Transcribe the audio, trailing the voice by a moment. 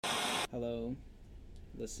Hello,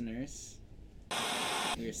 listeners.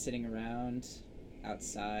 We are sitting around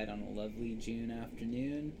outside on a lovely June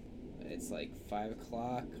afternoon. It's like 5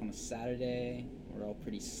 o'clock on a Saturday. We're all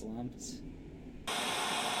pretty slumped.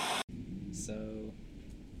 So,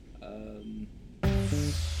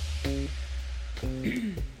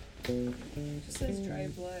 Just says dry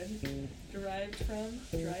blood. Derived from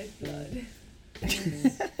dried blood.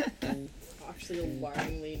 Actually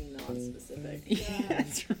alarmingly non-specific. yeah,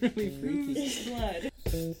 it's really freaky. Blood.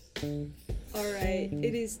 Alright,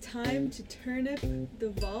 it is time to turn up the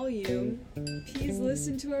volume. Please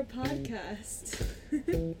listen to our podcast.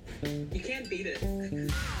 You can't beat it.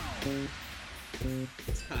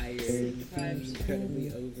 Tired. I'm incredibly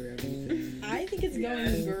over everything. I think it's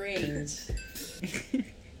going great.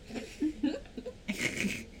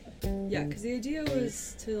 Yeah, because the idea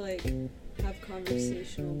was to have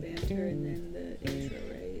conversational banter and then the intro,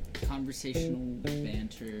 right? Conversational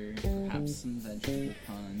banter, perhaps some vegetable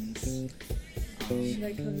puns. Should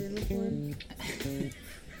I come in with one?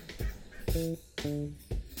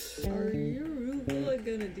 Are you really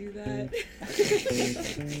gonna do that?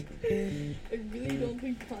 I really don't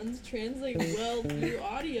think puns translate well through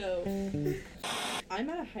audio. I'm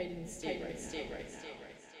at a heightened state right now.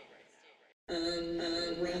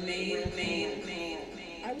 Romaine.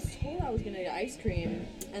 I was told I was gonna get ice cream,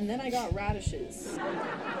 and then I got radishes. That's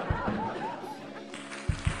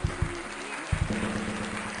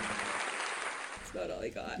about all I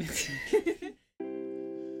got.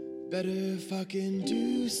 Better fucking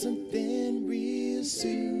do something real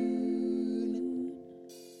soon.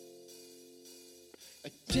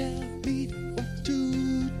 Tell me what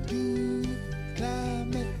to do.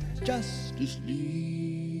 Climate Justice League.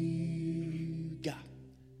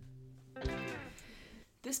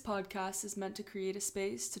 This podcast is meant to create a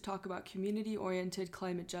space to talk about community-oriented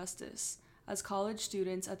climate justice. As college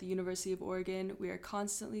students at the University of Oregon, we are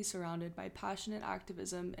constantly surrounded by passionate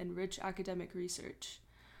activism and rich academic research.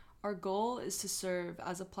 Our goal is to serve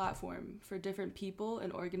as a platform for different people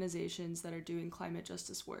and organizations that are doing climate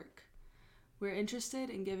justice work. We're interested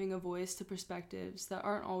in giving a voice to perspectives that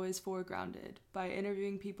aren't always foregrounded by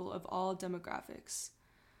interviewing people of all demographics.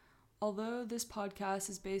 Although this podcast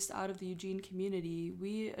is based out of the Eugene community,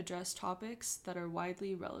 we address topics that are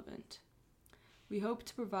widely relevant. We hope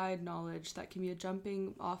to provide knowledge that can be a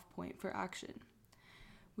jumping off point for action.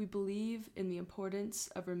 We believe in the importance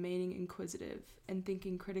of remaining inquisitive and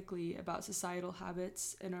thinking critically about societal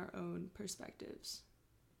habits and our own perspectives.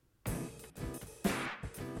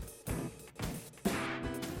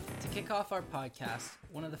 To kick off our podcast,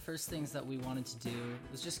 one of the first things that we wanted to do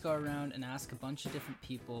was just go around and ask a bunch of different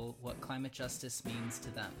people what climate justice means to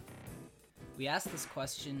them. We asked this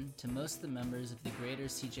question to most of the members of the greater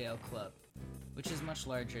CJL Club, which is much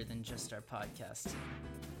larger than just our podcast team.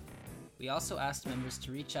 We also asked members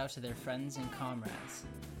to reach out to their friends and comrades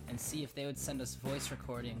and see if they would send us voice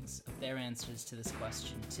recordings of their answers to this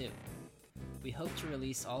question too. We hope to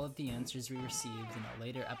release all of the answers we received in a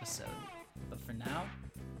later episode, but for now,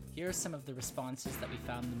 here are some of the responses that we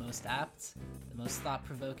found the most apt, the most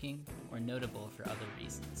thought-provoking, or notable for other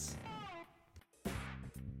reasons.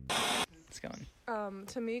 It's going.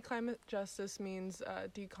 To me, climate justice means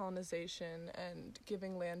decolonization and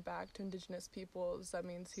giving land back to indigenous peoples. That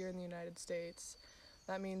means here in the United States.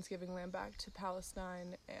 That means giving land back to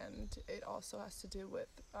Palestine, and it also has to do with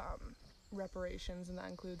reparations, and that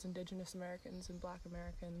includes indigenous Americans and Black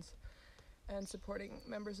Americans, and supporting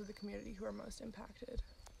members of the community who are most impacted.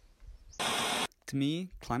 To me,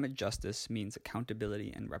 climate justice means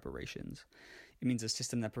accountability and reparations. It means a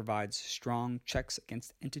system that provides strong checks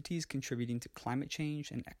against entities contributing to climate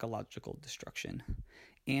change and ecological destruction,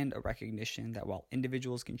 and a recognition that while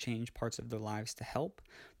individuals can change parts of their lives to help,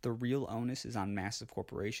 the real onus is on massive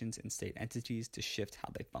corporations and state entities to shift how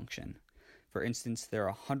they function. For instance, there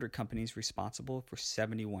are 100 companies responsible for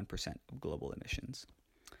 71% of global emissions.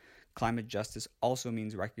 Climate justice also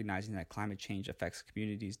means recognizing that climate change affects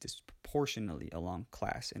communities disproportionately along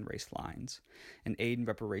class and race lines, and aid and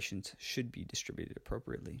reparations should be distributed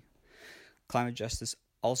appropriately. Climate justice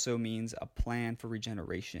also means a plan for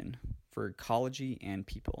regeneration, for ecology and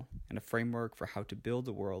people, and a framework for how to build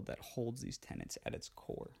a world that holds these tenets at its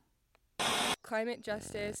core. Climate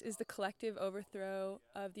justice is the collective overthrow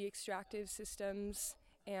of the extractive systems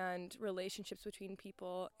and relationships between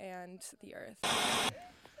people and the earth.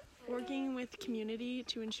 Working with community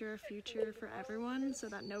to ensure a future for everyone so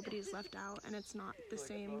that nobody's left out and it's not the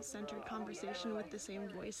same centered conversation with the same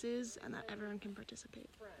voices and that everyone can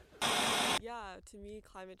participate. Yeah, to me,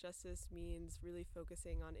 climate justice means really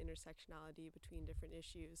focusing on intersectionality between different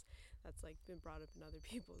issues that's been brought up in other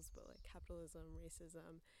people's, but capitalism,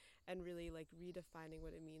 racism, and really like redefining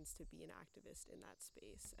what it means to be an activist in that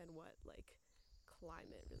space and what like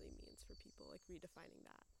climate really means for people, like redefining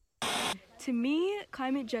that. To me,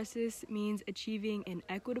 climate justice means achieving an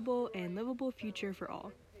equitable and livable future for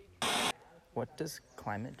all. What does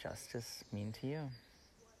climate justice mean to you?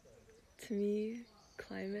 To me,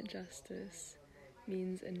 climate justice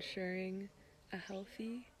means ensuring a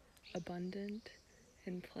healthy, abundant,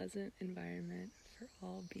 and pleasant environment for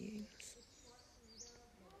all beings.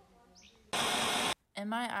 In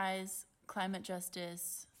my eyes, climate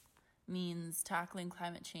justice means tackling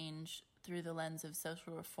climate change through the lens of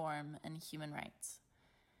social reform and human rights.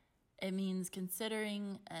 It means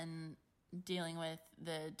considering and dealing with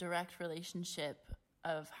the direct relationship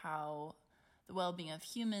of how the well-being of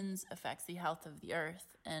humans affects the health of the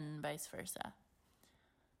earth and vice versa.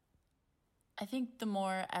 I think the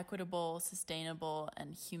more equitable, sustainable,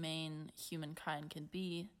 and humane humankind can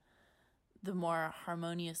be, the more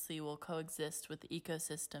harmoniously we'll coexist with the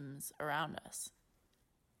ecosystems around us.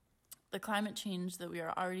 The climate change that we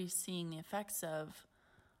are already seeing the effects of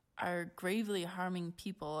are gravely harming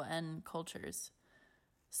people and cultures.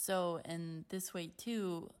 So in this way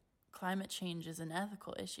too, climate change is an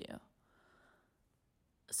ethical issue.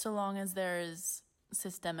 So long as there is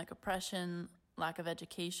systemic oppression, lack of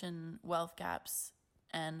education, wealth gaps,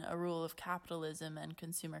 and a rule of capitalism and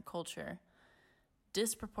consumer culture,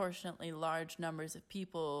 disproportionately large numbers of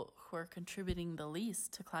people who are contributing the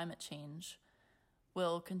least to climate change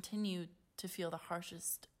will continue to feel the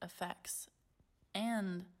harshest effects.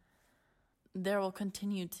 And there will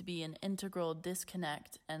continue to be an integral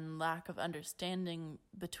disconnect and lack of understanding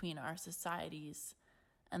between our societies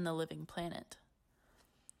and the living planet.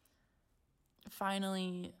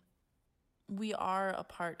 Finally, we are a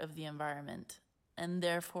part of the environment, and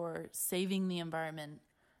therefore saving the environment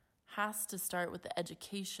has to start with the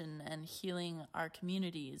education and healing our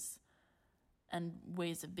communities and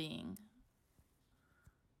ways of being.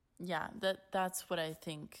 Yeah, that's what I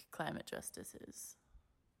think climate justice is.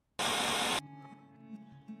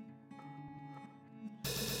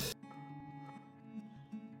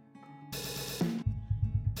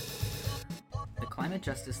 The Climate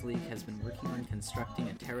Justice League has been working on constructing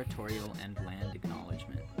a territorial and land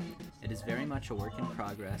acknowledgement. It is very much a work in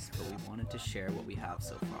progress, but we wanted to share what we have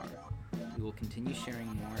so far. We will continue sharing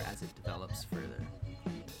more as it develops further.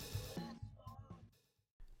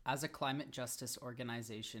 As a climate justice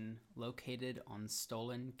organization located on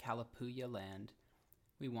stolen Kalapuya land,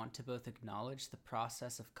 we want to both acknowledge the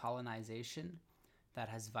process of colonization that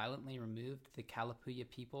has violently removed the Kalapuya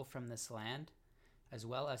people from this land, as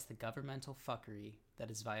well as the governmental fuckery that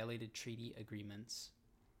has violated treaty agreements.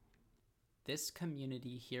 This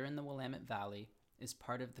community here in the Willamette Valley is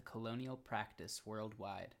part of the colonial practice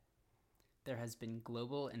worldwide. There has been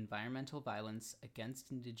global environmental violence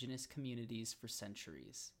against indigenous communities for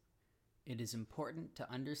centuries. It is important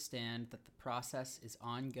to understand that the process is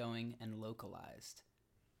ongoing and localized.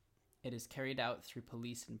 It is carried out through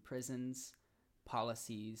police and prisons,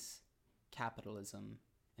 policies, capitalism,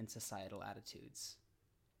 and societal attitudes.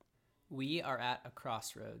 We are at a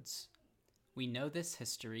crossroads. We know this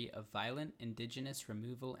history of violent indigenous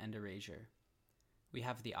removal and erasure. We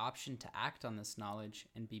have the option to act on this knowledge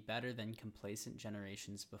and be better than complacent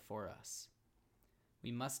generations before us.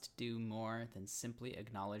 We must do more than simply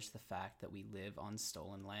acknowledge the fact that we live on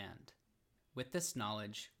stolen land. With this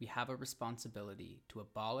knowledge, we have a responsibility to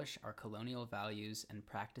abolish our colonial values and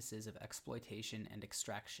practices of exploitation and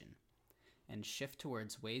extraction, and shift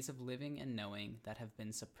towards ways of living and knowing that have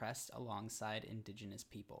been suppressed alongside indigenous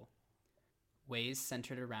people. Ways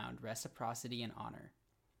centered around reciprocity and honor,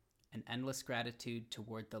 an endless gratitude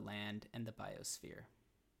toward the land and the biosphere.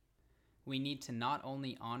 We need to not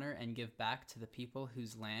only honor and give back to the people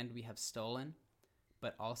whose land we have stolen,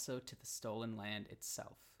 but also to the stolen land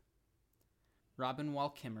itself. Robin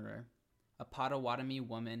Wall Kimmerer, a Potawatomi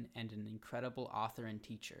woman and an incredible author and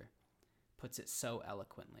teacher, puts it so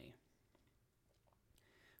eloquently.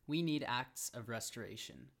 We need acts of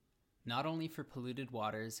restoration, not only for polluted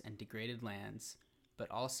waters and degraded lands, but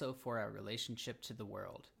also for our relationship to the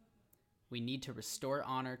world. We need to restore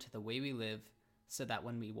honor to the way we live so that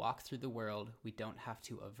when we walk through the world, we don't have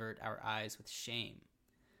to avert our eyes with shame,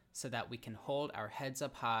 so that we can hold our heads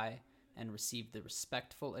up high and receive the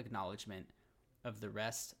respectful acknowledgement of the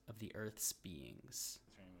rest of the Earth's beings.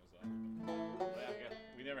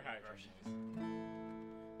 We never had questions.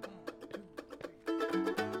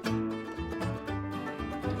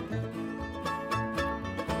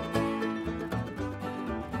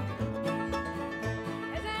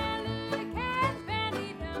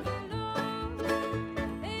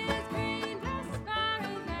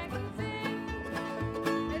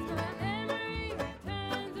 It's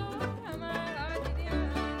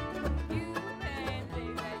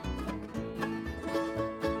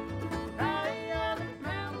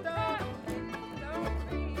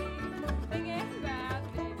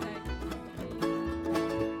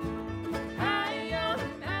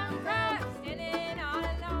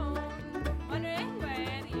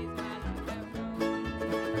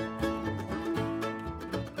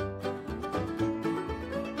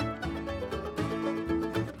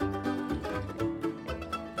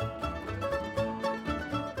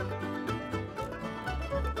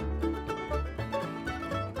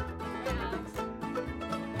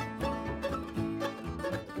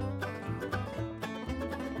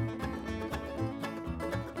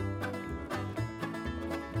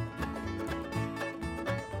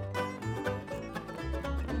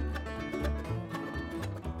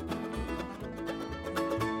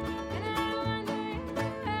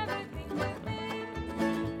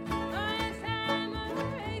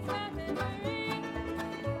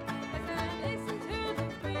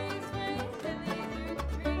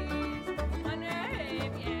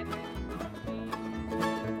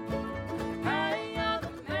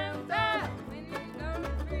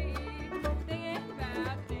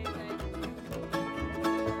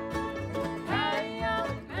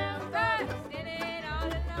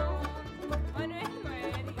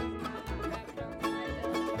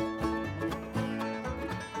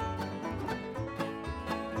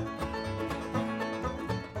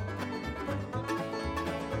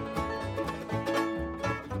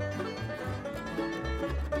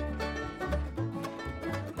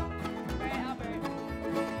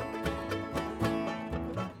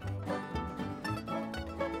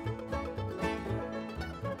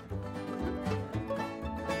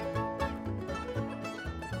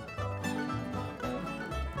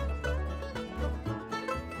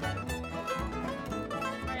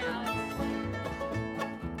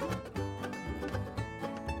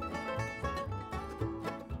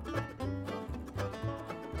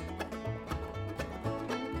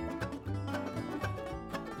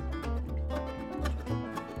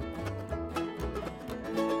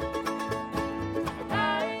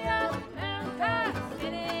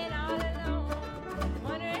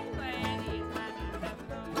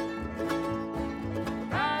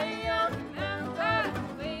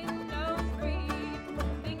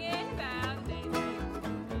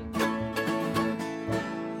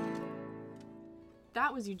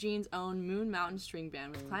that was Eugene's own Moon Mountain String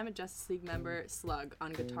Band with Climate Justice League member Slug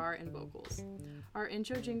on guitar and vocals. Our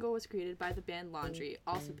intro jingle was created by the band Laundry,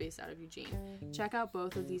 also based out of Eugene. Check out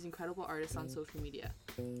both of these incredible artists on social media.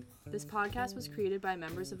 This podcast was created by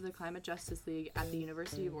members of the Climate Justice League at the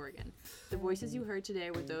University of Oregon. The voices you heard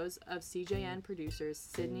today were those of CJN producers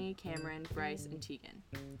Sydney, Cameron, Bryce, and Tegan.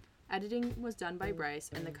 Editing was done by Bryce,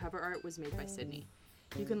 and the cover art was made by Sydney.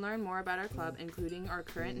 You can learn more about our club, including our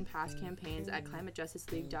current and past campaigns, at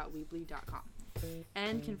climatejusticeleague.weebly.com,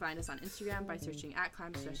 and can find us on Instagram by searching at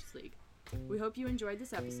Climate Justice League. We hope you enjoyed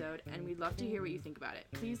this episode, and we'd love to hear what you think about it.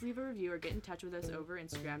 Please leave a review or get in touch with us over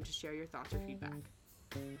Instagram to share your thoughts or feedback.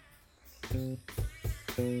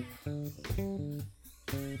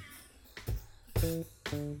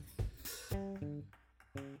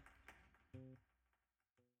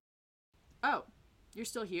 Oh, you're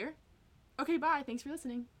still here? Okay, bye. Thanks for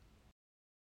listening.